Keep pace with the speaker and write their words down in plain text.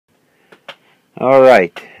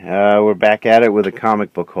Alright, we're back at it with a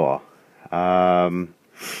comic book haul.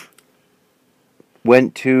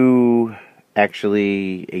 Went to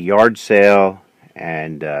actually a yard sale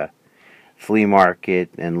and flea market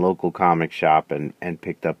and local comic shop and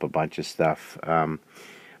picked up a bunch of stuff.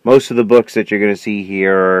 Most of the books that you're going to see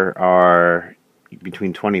here are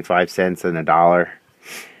between 25 cents and $1.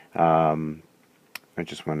 I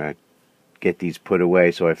just want to get these put away,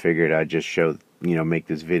 so I figured I'd just make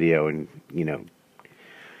this video and,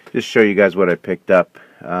 just show you guys what I picked up.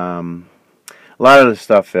 A lot of the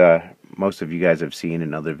stuff most of you guys have seen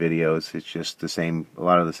in other videos. It's just the same, a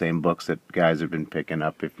lot of the same books that guys have been picking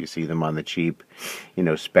up if you see them on the cheap,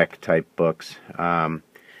 spec type books.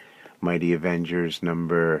 Mighty Avengers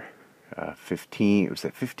number 15, was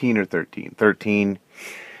that 15 or 13? 13.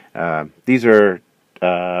 These are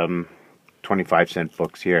 25-cent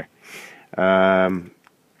books here.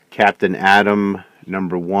 Captain Atom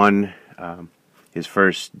number 1, his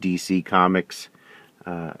first DC Comics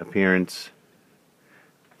appearance.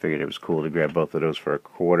 Figured it was cool to grab both of those for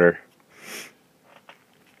 $1.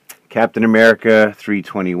 Captain America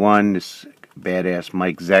 321, this badass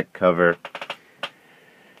Mike Zeck cover.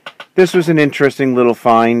 This was an interesting little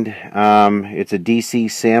find. It's a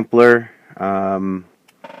DC sampler,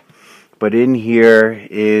 but in here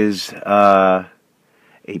is a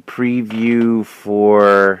preview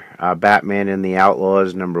for Batman and the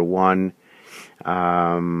Outlaws number 1.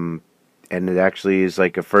 And it actually is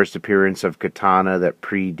like a first appearance of Katana that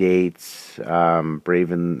predates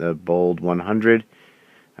Brave and the Bold 100.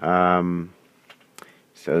 So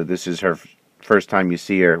this is her first time you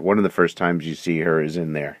see her. One of the first times you see her is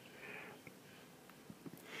in there.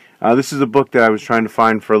 This is a book that I was trying to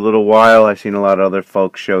find for a little while. I've seen a lot of other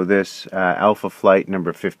folks show this. Alpha Flight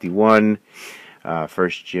number 51.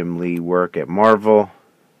 First Jim Lee work at Marvel.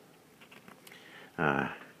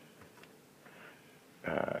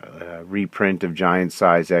 Reprint of Giant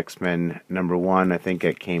Size X-Men number 1. I think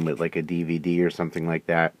it came with like a DVD or something like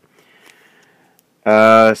that.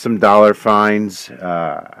 Some dollar finds.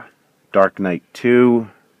 Dark Knight 2.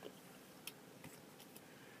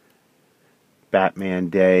 Batman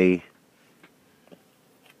Day.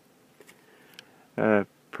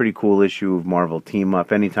 Pretty cool issue of Marvel Team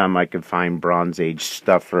Up. Anytime I could find Bronze Age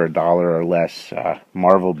stuff for $1 or less,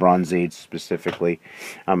 Marvel Bronze Age specifically,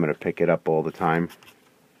 I'm going to pick it up all the time.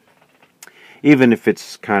 Even if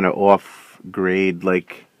it's kind of off grade,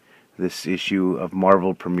 like this issue of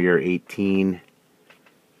Marvel Premiere 18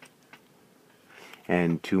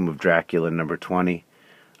 and Tomb of Dracula number 20.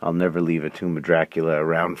 I'll never leave a Tomb of Dracula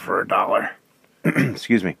around for $1.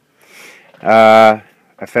 Excuse me.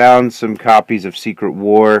 I found some copies of Secret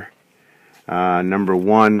War number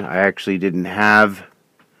 1. I actually didn't have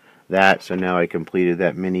that, so now I completed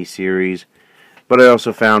that mini-series. But I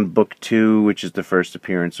also found book 2, which is the first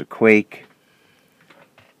appearance of Quake.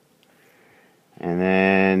 And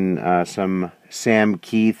then some Sam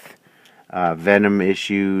Keith Venom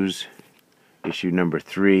issues. Issue number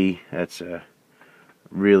 3. That's a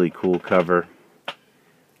really cool cover.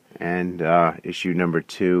 And issue number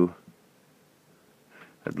 2.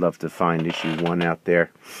 I'd love to find issue 1 out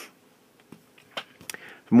there.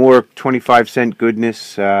 More 25-cent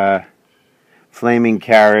goodness. Flaming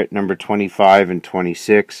Carrot number 25 and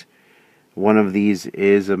 26. One of these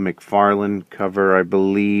is a McFarlane cover, I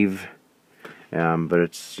believe. But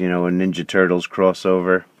it's, a Ninja Turtles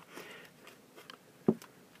crossover. You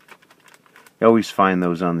always find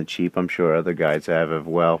those on the cheap. I'm sure other guys have as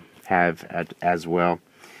well.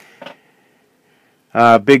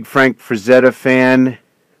 Big Frank Frazetta fan.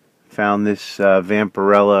 Found this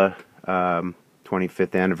Vampirella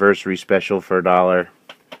 25th anniversary special for $1.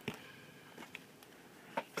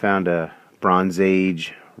 Found a Bronze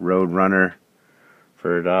Age Roadrunner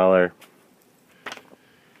for $1.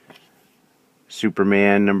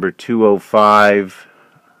 Superman number 205.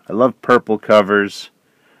 I love purple covers.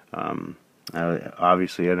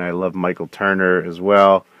 Obviously, and I love Michael Turner as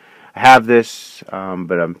well. I have this,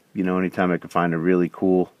 but anytime I can find a really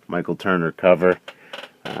cool Michael Turner cover,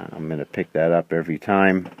 I'm going to pick that up every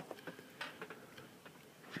time.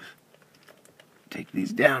 Take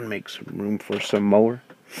these down, make some room for some more.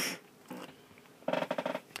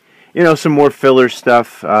 Some more filler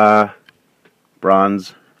stuff.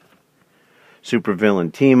 Bronze.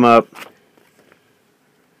 Supervillain Team Up.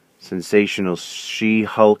 Sensational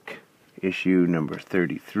She-Hulk issue number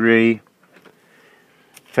 33.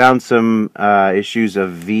 Found some issues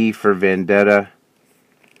of V for Vendetta.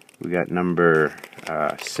 We got number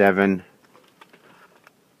 7.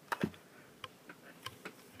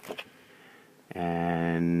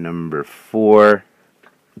 And number 4.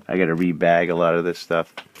 I got to rebag a lot of this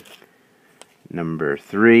stuff. number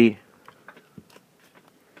 3,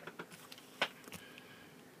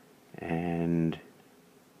 and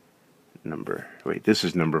this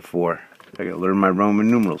is number 4. I gotta learn my Roman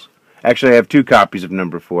numerals. Actually, I have 2 copies of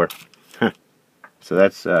number 4. So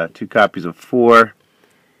that's 2 copies of 4,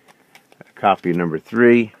 a copy of number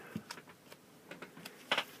 3,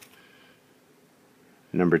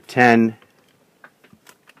 number 10,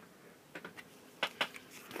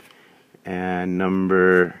 and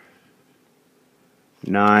number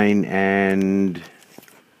 9, and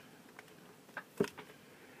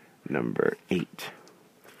number 8.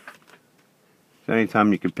 So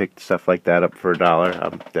anytime you can pick stuff like that up for $1,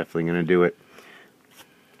 I'm definitely going to do it.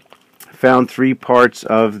 Found 3 parts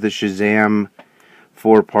of the Shazam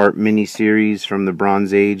 4-part mini-series from the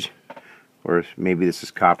Bronze Age, or maybe this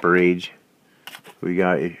is Copper Age. We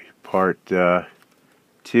got part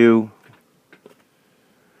 2,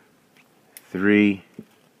 3,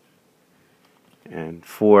 and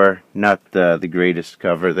 4. Not the greatest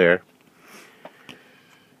cover there.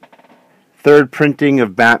 3rd printing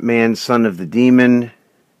of Batman, Son of the Demon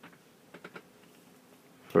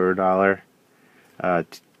for $1.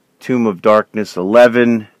 Tomb of Darkness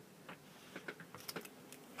 11.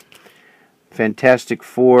 Fantastic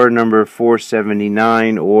Four number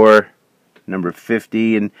 479 or number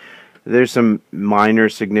 50, and there's some minor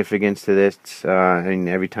significance to this. And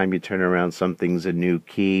every time you turn around, something's a new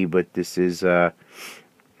key. But this is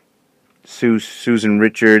Susan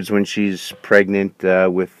Richards when she's pregnant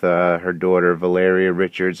with her daughter Valeria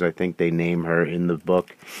Richards. I think they name her in the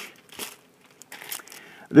book.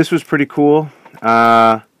 This was pretty cool.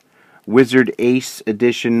 Wizard Ace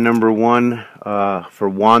edition number 1 for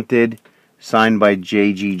Wanted, signed by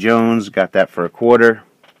J.G. Jones. Got that for $0.25.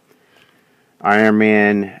 Iron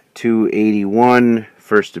Man 281,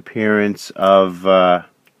 first appearance of War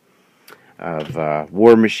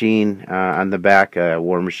Machine on the back,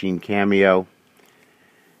 War Machine cameo.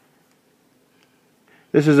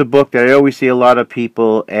 This is a book that I always see a lot of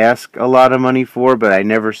people ask a lot of money for, but I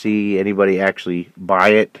never see anybody actually buy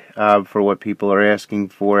it for what people are asking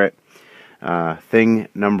for it. Thing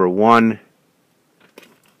number 1.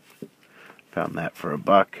 Found that for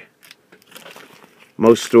 $1.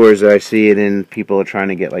 Most stores that I see it in, people are trying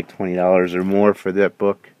to get like $20 or more for that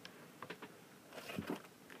book.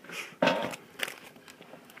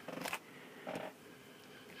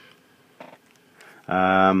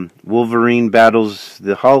 Wolverine Battles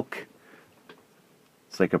the Hulk.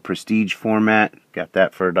 It's like a prestige format. Got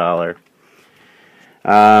that for $1.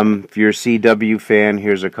 If you're a CW fan,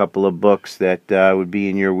 here's a couple of books that would be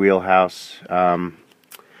in your wheelhouse.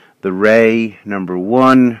 The Ray, number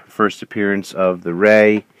 1, first appearance of the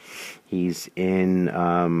Ray. He's in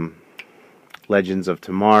Legends of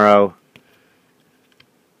Tomorrow.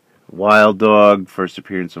 Wild Dog, first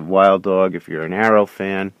appearance of Wild Dog if you're an Arrow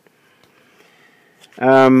fan.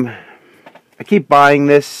 I keep buying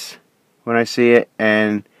this when I see it,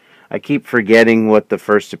 and I keep forgetting what the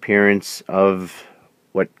first appearance of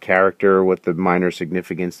what character, what the minor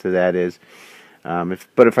significance to that is.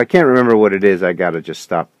 But if I can't remember what it is, I gotta just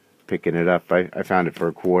stop picking it up. I found it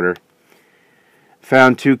for $0.25.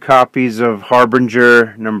 Found 2 copies of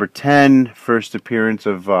Harbinger number 10, first appearance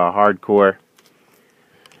of Hardcore.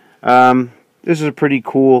 This is a pretty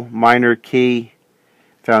cool minor key.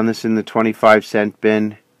 Found this in the 25-cent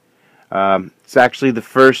bin. It's actually the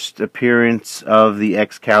first appearance of the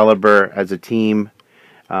Excalibur as a team.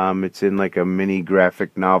 It's in like a mini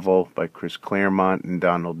graphic novel by Chris Claremont and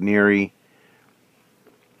Donald Neary.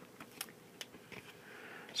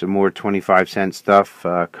 Some more 25-cent stuff.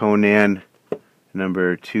 Conan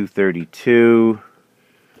number 232.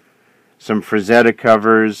 Some Frazetta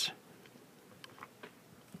covers.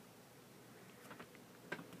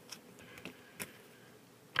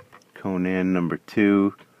 Conan number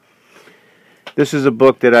 2. This is a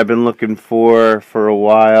book that I've been looking for a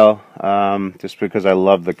while, just because I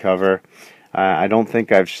love the cover. I don't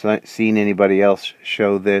think I've seen anybody else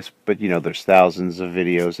show this, but you know, there's thousands of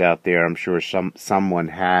videos out there. I'm sure someone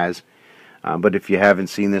has. But if you haven't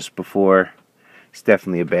seen this before, it's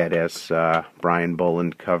definitely a badass Brian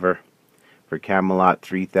Boland cover for Camelot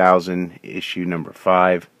 3000, issue number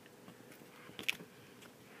 5.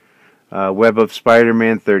 Web of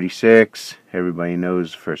Spider-Man 36. Everybody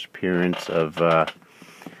knows first appearance of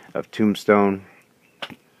Tombstone.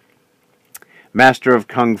 Master of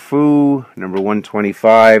Kung Fu number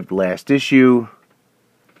 125, last issue.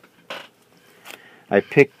 I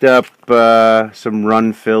picked up some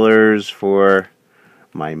run fillers for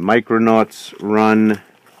my Micronauts run.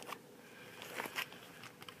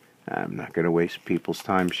 I'm not going to waste people's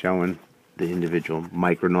time showing the individual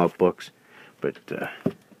Micronaut books, but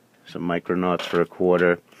some Micronauts for a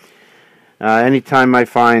quarter. Anytime I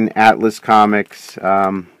find Atlas comics,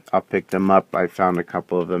 I'll pick them up. I found a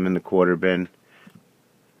couple of them in the quarter bin.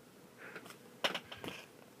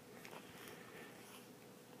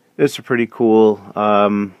 This is pretty cool.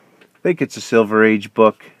 I think it's a Silver Age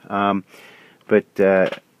book. But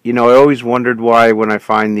you know, I always wondered why when I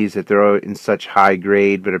find these that they're in such high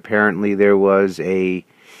grade, but apparently there was a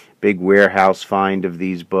big warehouse find of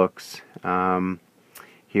these books.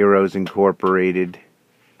 Heroes Incorporated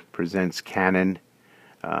presents Canon.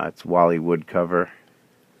 It's Wally Wood cover.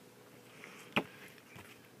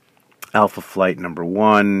 Alpha Flight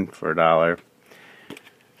 #1 for $1.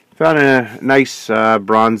 Found a nice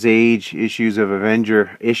Bronze Age issue of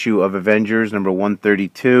Avengers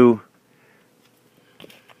 #132.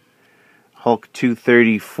 Hulk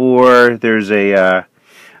 234. There's a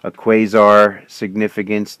Quasar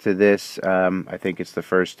significance to this. I think it's the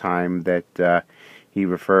first time that he's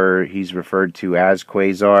referred to as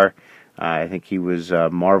Quasar. I think he was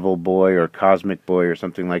Marvel Boy or Cosmic Boy or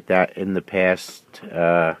something like that in the past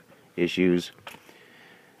issues.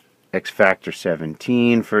 X Factor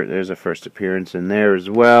 17. There's a first appearance in there as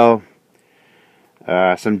well.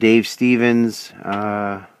 Some Dave Stevens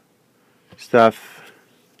stuff.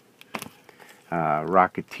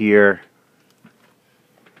 Rocketeer,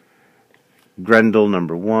 Grendel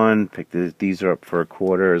 #1. Picked these are up for a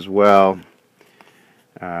quarter as well.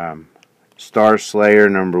 Star Slayer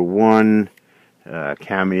 #1,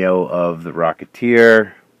 cameo of the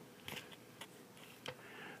Rocketeer.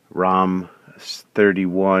 Rom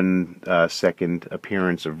 31, second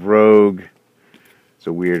appearance of Rogue. It's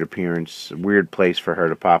a weird appearance, a weird place for her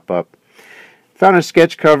to pop up. Found a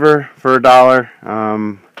sketch cover for $1.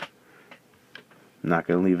 I'm not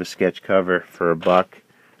going to leave a sketch cover for $1.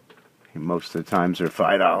 Most of the times they're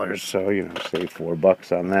 $5, so you know, save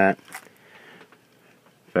 $4 on that.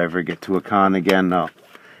 If I ever get to a con again, I'll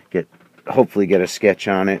hopefully get a sketch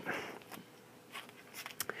on it.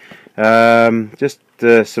 Just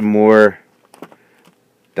some more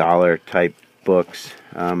dollar type books.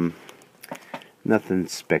 Nothing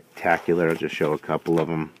spectacular. I'll just show a couple of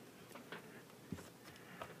them.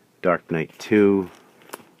 Dark Knight 2.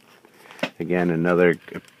 Again, another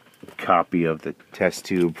copy of the test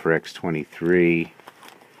tube for X-23.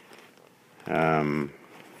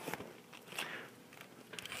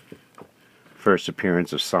 First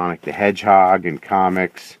appearance of Sonic the Hedgehog in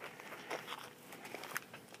comics.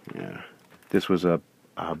 Yeah, this was a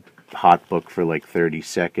hot book for like 30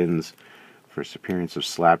 seconds. First appearance of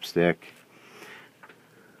Slapstick.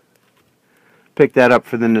 Picked that up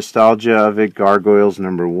for the nostalgia of it. Gargoyles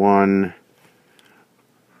 #1.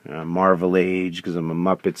 Marvel Age, because I'm a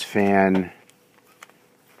Muppets fan.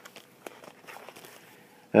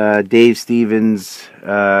 Dave Stevens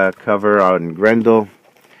cover on Grendel.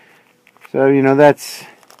 So you know that's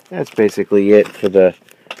basically it for the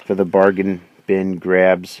bargain bin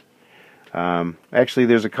grabs. Actually,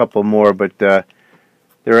 there's a couple more, but they're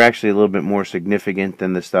actually a little bit more significant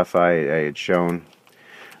than the stuff I had shown.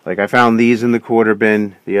 Like I found these in the quarter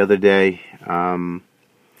bin the other day.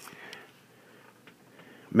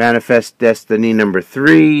 Manifest Destiny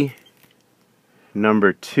 #3,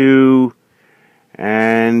 #2,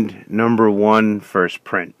 and #1 first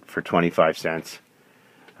print for 25 cents.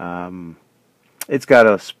 It's got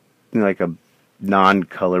a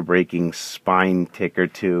non-color breaking spine tick or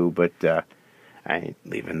two, but I ain't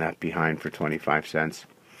leaving that behind for 25 cents.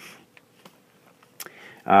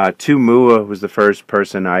 Mua was the first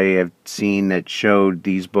person I have seen that showed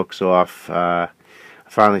these books off. I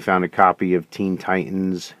finally found a copy of Teen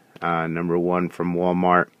Titans #1 from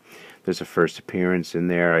Walmart. There's a first appearance in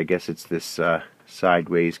there. I guess it's this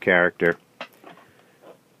Sideways character.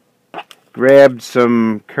 Grabbed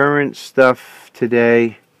some current stuff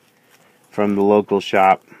today from the local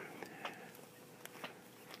shop.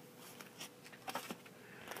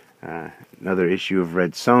 Another issue of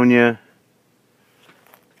Red Sonja.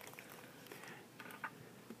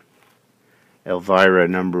 Elvira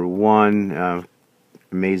 #1.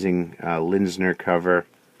 Amazing Linsner cover.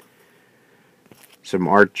 Some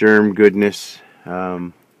Art Germ goodness.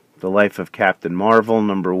 The Life of Captain Marvel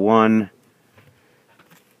 #1.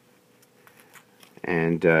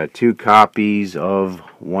 And 2 copies of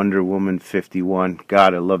Wonder Woman 51.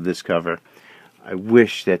 God, I love this cover. I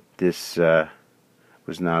wish that this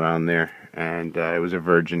was not on there, and it was a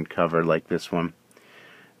virgin cover like this one.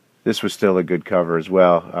 This was still a good cover as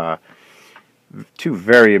well. 2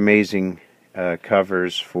 very amazing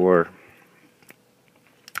covers for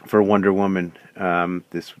Wonder Woman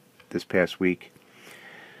this past week.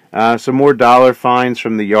 Some more dollar finds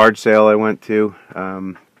from the yard sale I went to.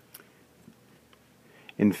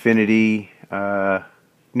 Infinity,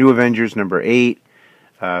 New Avengers number 8,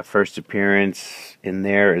 first appearance in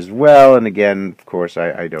there as well. And again, of course,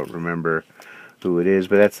 I don't remember who it is,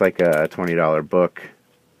 but that's like a $20 book.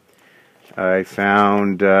 I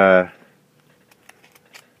found, as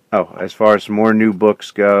far as some more new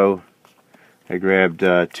books go, I grabbed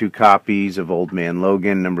 2 copies of Old Man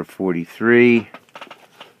Logan, number 43,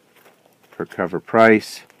 for cover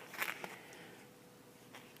price.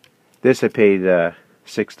 This I paid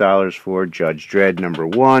 $6 for, Judge Dredd, number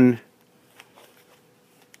 1.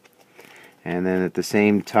 And then at the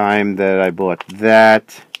same time that I bought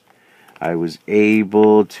that, I was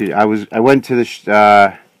able to, I went to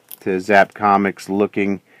the to Zap Comics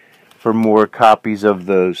looking for more copies of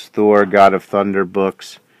those Thor God of Thunder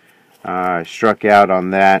books. I struck out on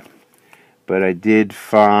that, but I did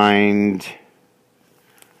find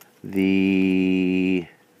the,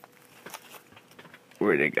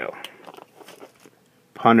 where'd it go?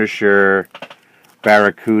 Punisher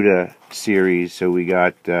Barracuda series. So we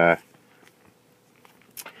got $5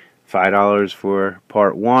 for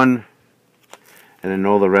part 1, and then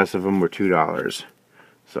all the rest of them were $2.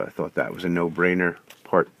 So I thought that was a no-brainer.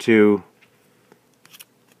 Part 2,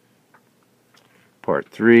 Part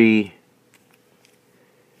 3,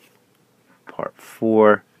 Part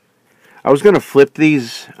 4. I was going to flip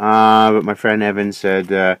these, but my friend Evan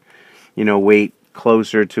said, you know, wait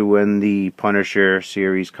closer to when the Punisher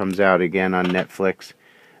series comes out again on Netflix.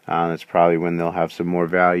 That's probably when they'll have some more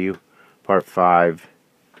value. Part 5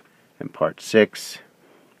 and Part 6.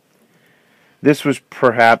 This was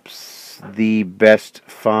perhaps the best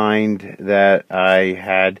find that I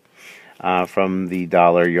had from the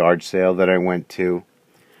dollar yard sale that I went to.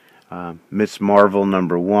 Miss Marvel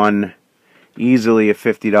number 1, easily a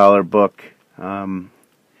 $50 book.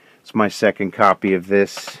 It's my second copy of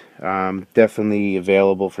this. Definitely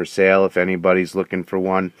available for sale if anybody's looking for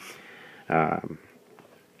one.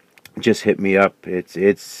 Just hit me up.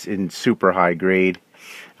 It's in super high grade.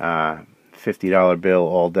 $50 bill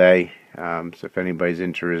all day. So if anybody's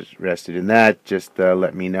interested in that, just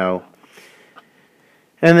let me know.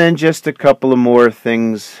 And then just a couple of more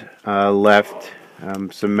things left.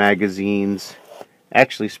 Some magazines.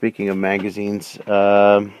 Actually, speaking of magazines,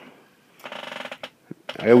 I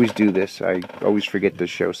always do this. I always forget to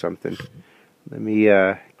show something. Let me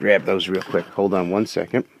grab those real quick. Hold on one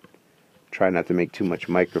second. Try not to make too much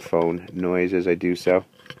microphone noise as I do so.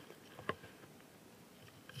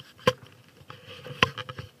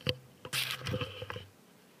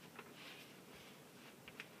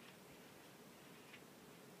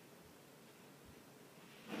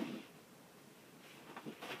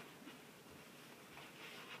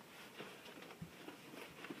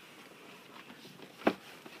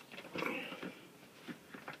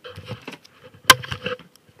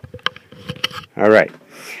 Alright,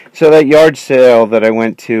 so that yard sale that I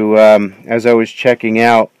went to, as I was checking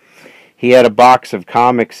out, he had a box of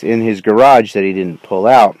comics in his garage that he didn't pull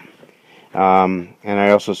out. And I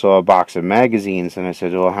also saw a box of magazines, and I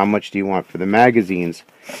said, well, how much do you want for the magazines?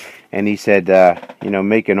 And he said, you know,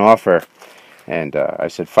 make an offer. And I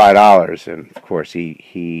said, $5. And of course,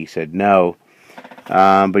 he said no.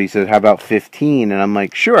 But he said, how about 15? And I'm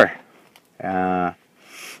like, sure. And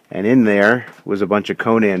in there was a bunch of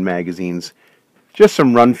Conan magazines. Just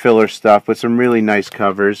some run filler stuff with some really nice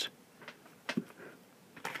covers.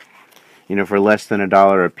 You know, for less than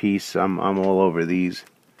 $1 a piece, I'm all over these.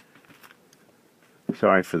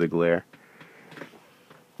 Sorry for the glare.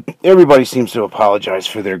 Everybody seems to apologize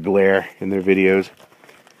for their glare in their videos.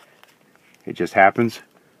 It just happens.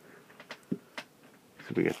 So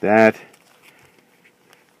we got that.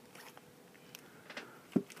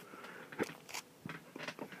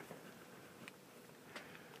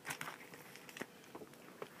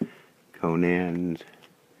 Conan,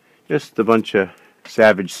 just a bunch of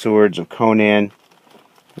Savage Swords of Conan.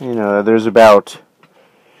 You know, there's about,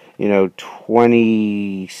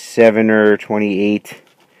 27 or 28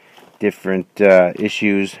 different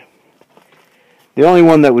issues. The only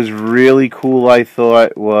one that was really cool, I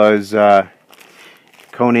thought, was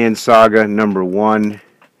Conan Saga number 1.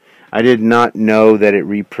 I did not know that it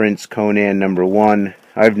reprints Conan number 1.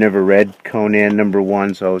 I've never read Conan number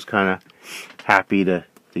 1, so I was kind of happy to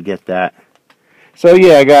get that. So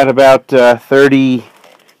yeah, I got about 30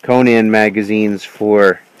 Conan magazines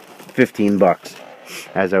for $15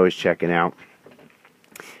 as I was checking out.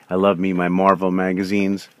 I love me my Marvel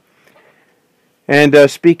magazines. And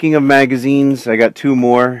speaking of magazines, I got 2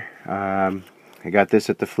 more. I got this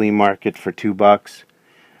at the flea market for $2.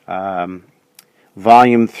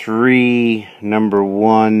 Volume 3, number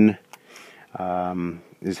 1.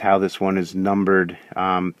 is how this one is numbered,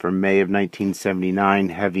 for May of 1979,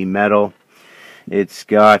 heavy metal. It's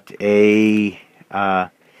got a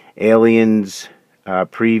Aliens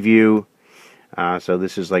preview, so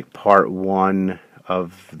this is like part 1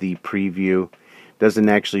 of the preview. Doesn't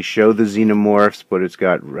actually show the xenomorphs, but it's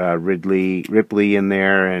got Ripley in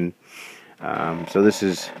there, and so this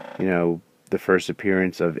is, you know, the first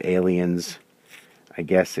appearance of aliens, I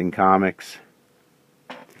guess, in comics.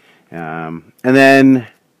 And then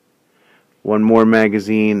one more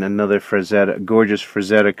magazine, another Frazetta, gorgeous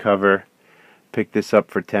Frazetta cover. Picked this up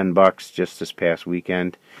for $10 just this past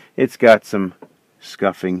weekend. It's got some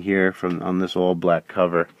scuffing here on this all black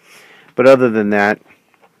cover, but other than that,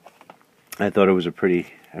 I thought it was a pretty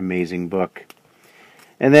amazing book.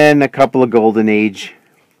 And then a couple of Golden Age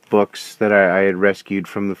books that I had rescued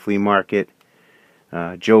from the flea market.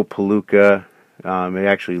 Joe Palooka. It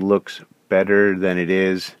actually looks better than it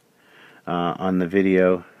is on the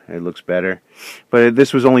video. It looks better, but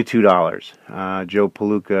this was only $2. Joe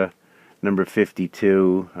Palooka, number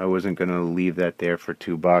 52. I wasn't going to leave that there for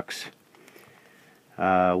 $2.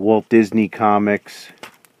 Walt Disney Comics.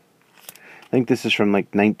 I think this is from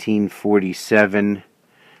like 1947.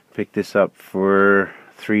 Picked this up for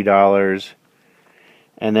 $3.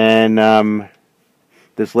 And then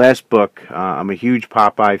this last book, I'm a huge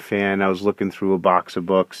Popeye fan. I was looking through a box of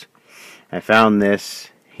books. I found this.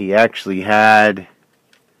 He actually had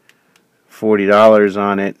 $40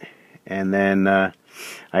 on it, and then I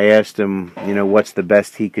asked him, you know, what's the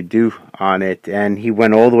best he could do on it, and he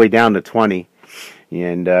went all the way down to 20.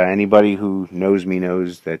 And anybody who knows me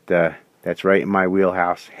knows that that's right in my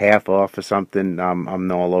wheelhouse. Half off or something,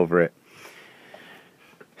 I'm all over it.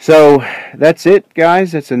 So that's it,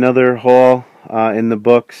 guys. That's another haul in the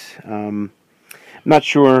books. I'm not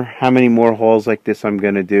sure how many more hauls like this I'm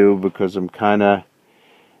going to do, because I'm kind of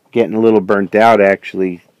getting a little burnt out,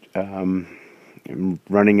 actually. I'm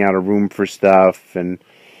running out of room for stuff, and,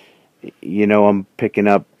 you know, I'm picking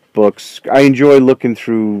up books. I enjoy looking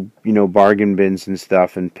through, you know, bargain bins and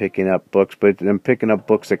stuff and picking up books, but I'm picking up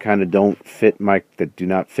books that kind of do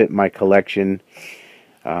not fit my collection.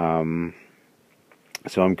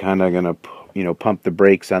 So I'm kind of gonna, you know, pump the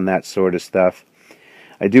brakes on that sort of stuff.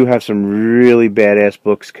 I do have some really badass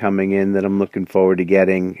books coming in that I'm looking forward to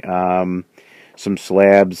getting. Some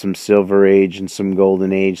slabs, some Silver Age, and some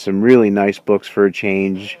Golden Age. Some really nice books for a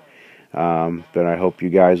change. That I hope you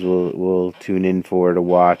guys will tune in for to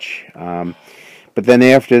watch. But then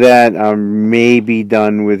after that, I may be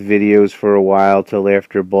done with videos for a while till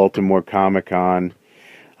after Baltimore Comic-Con,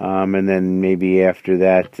 and then maybe after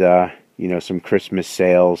that, you know, some Christmas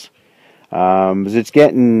sales. 'Cause it's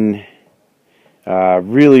getting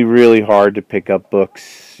really, really hard to pick up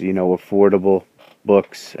books, you know, affordable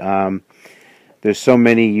books. There's so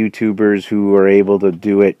many YouTubers who are able to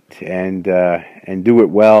do it and do it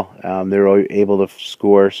well. They're able to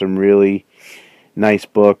score some really nice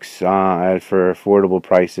books for affordable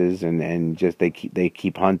prices, and just they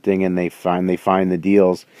keep hunting, and they find the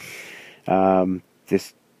deals.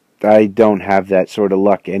 I don't have that sort of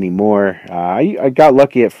luck anymore. I got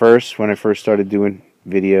lucky at first when I first started doing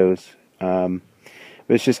videos.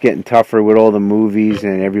 But it's just getting tougher with all the movies,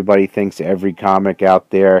 and everybody thinks every comic out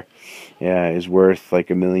there is worth like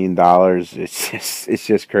 $1 million. It's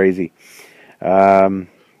just crazy. But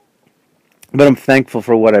I'm thankful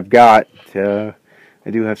for what I've got. I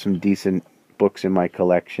do have some decent books in my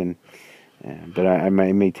collection, but I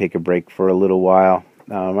may take a break for a little while.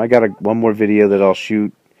 I got one more video that I'll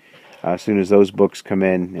shoot as soon as those books come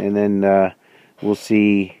in, and then we'll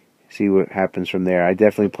see what happens from there. I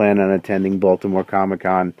definitely plan on attending Baltimore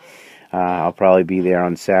Comic-Con. I'll probably be there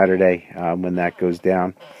on Saturday when that goes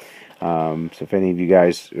down. So if any of you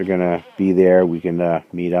guys are going to be there, we can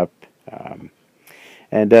meet up.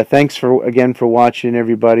 And thanks again for watching,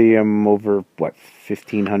 everybody. I'm over,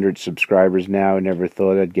 1,500 subscribers now. I never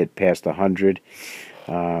thought I'd get past 100.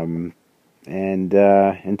 And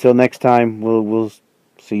until next time, we'll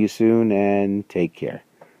see you soon, and take care.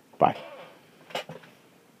 Bye.